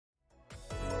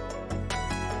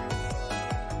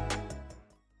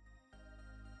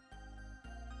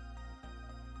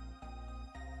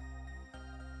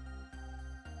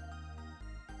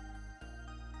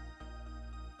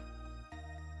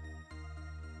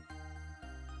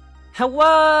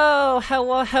Hello!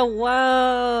 Hello,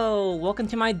 hello! Welcome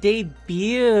to my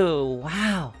debut!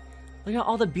 Wow! Look at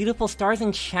all the beautiful stars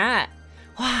in chat!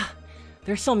 Wow!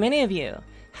 There's so many of you!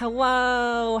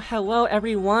 Hello! Hello,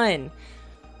 everyone!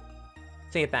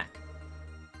 Say it back.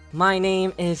 My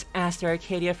name is Aster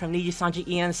Arcadia from NIJISANJI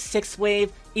EN's 6th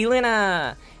Wave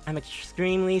ILUNA! I'm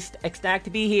extremely ecstatic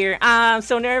to be here! I'm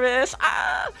so nervous!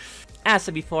 As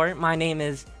said before, my name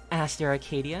is Aster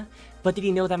Arcadia. But did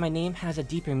you know that my name has a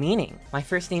deeper meaning? My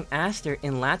first name Aster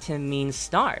in Latin means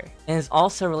star, and is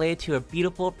also related to a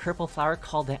beautiful purple flower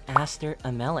called the Aster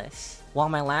Amelis. While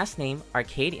my last name,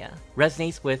 Arcadia,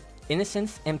 resonates with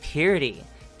innocence and purity,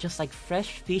 just like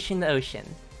fresh fish in the ocean.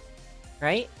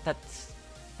 Right? That's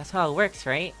how it works,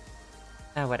 right?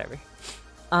 Whatever.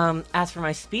 As for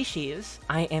my species,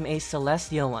 I am a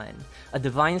celestial one, a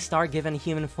divine star given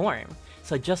human form.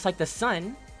 So just like the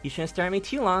sun, you shouldn't stare at me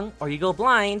too long or you go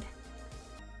blind.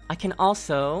 I can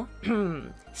also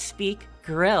speak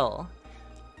Grill.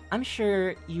 I'm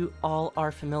sure you all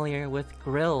are familiar with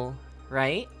Grill,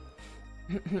 right?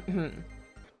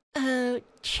 Oh,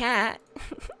 chat.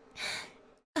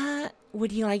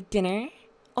 Would you like dinner?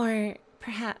 Or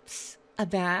perhaps a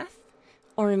bath?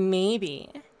 Or maybe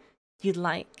you'd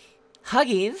like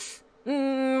huggies?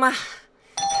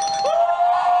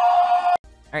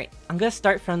 Alright, I'm gonna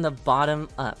start from the bottom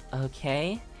up,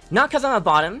 okay? Not because I'm a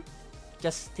bottom,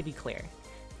 just to be clear.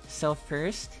 So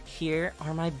first, here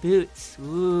are my boots.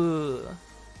 Ooh.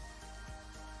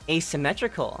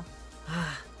 Asymmetrical.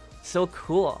 So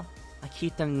cool. I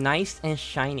keep them nice and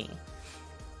shiny.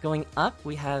 Going up,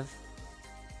 we have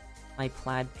my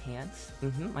plaid pants.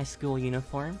 My school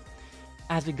uniform.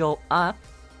 As we go up,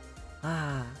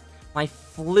 my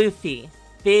floofy,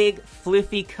 big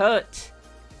floofy coat.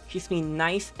 Keeps me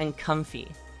nice and comfy.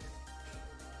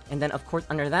 And then, of course,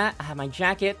 under that, I have my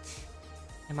jacket,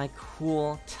 and my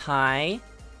cool tie,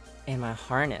 and my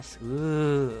harness.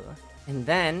 Ooh. And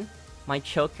then, my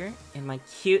choker, and my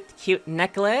cute, cute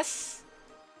necklace.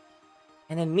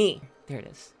 And then me. There it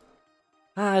is.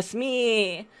 It's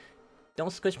me!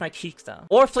 Don't squish my cheeks, though.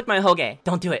 Or flick my hoge.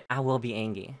 Don't do it. I will be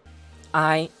angry.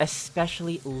 I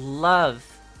especially love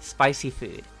spicy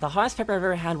food. The hottest pepper I've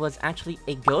ever had was actually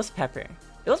a ghost pepper.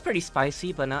 It was pretty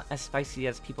spicy, but not as spicy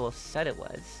as people said it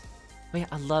was. But yeah,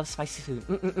 I love spicy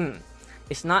food.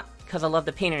 It's not because I love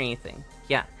the pain or anything.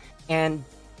 Yeah. And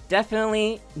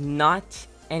definitely not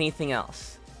anything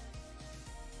else.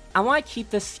 I want to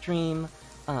keep this stream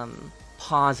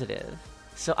positive.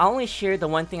 So I'll only share the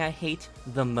one thing I hate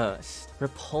the most.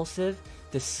 Repulsive,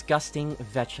 disgusting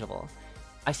vegetable.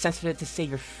 I censored it to save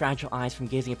your fragile eyes from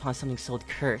gazing upon something so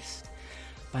cursed.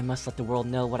 But I must let the world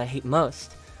know what I hate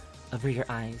most. Avert your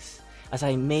eyes, as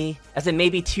it may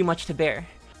be too much to bear.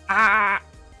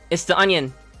 It's the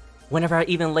onion. Whenever I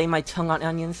even lay my tongue on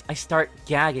onions, I start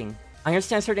gagging. I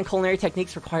understand certain culinary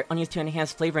techniques require onions to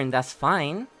enhance flavor, and that's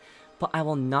fine, but I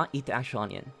will not eat the actual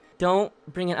onion. Don't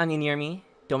bring an onion near me,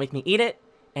 don't make me eat it,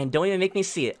 and don't even make me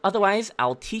see it. Otherwise,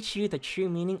 I'll teach you the true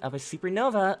meaning of a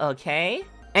supernova, okay?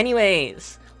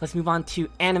 Anyways, let's move on to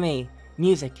anime,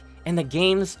 music, and the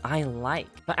games I like.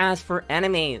 But as for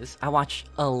animes, I watch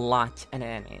a lot of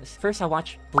animes. First, I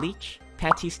watch Bleach,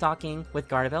 Panty Stalking with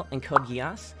Gardevoir, and Code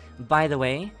Geass. By the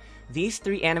way, these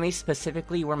 3 animes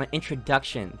specifically were my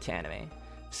introduction to anime.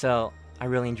 So, I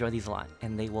really enjoy these a lot,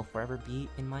 and they will forever be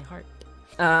in my heart.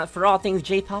 For all things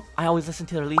J-pop, I always listen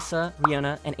to Lisa,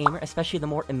 Rihanna, and Aimer, especially the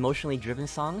more emotionally driven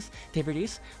songs they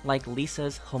produce, like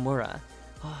Lisa's Homura.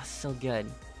 Oh, so good.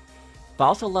 But I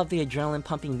also love the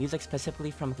adrenaline-pumping music,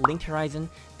 specifically from Linked Horizon,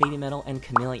 Baby Metal, and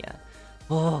Camellia.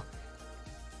 Oh.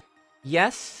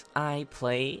 Yes, I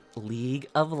play League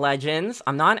of Legends.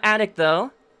 I'm not an addict,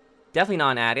 though. Definitely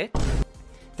not an addict.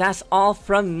 That's all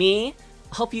from me.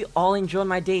 Hope you all enjoyed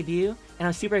my debut, and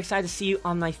I'm super excited to see you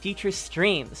on my future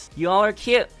streams. You all are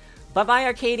cute. Bye-bye,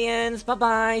 Arcadians.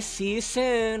 Bye-bye. See you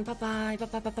soon. Bye-bye.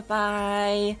 Bye-bye.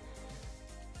 Bye-bye.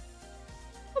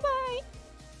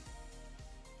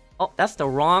 Oh, that's the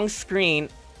wrong screen.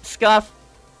 Scuff.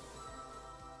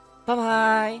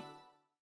 Bye-bye.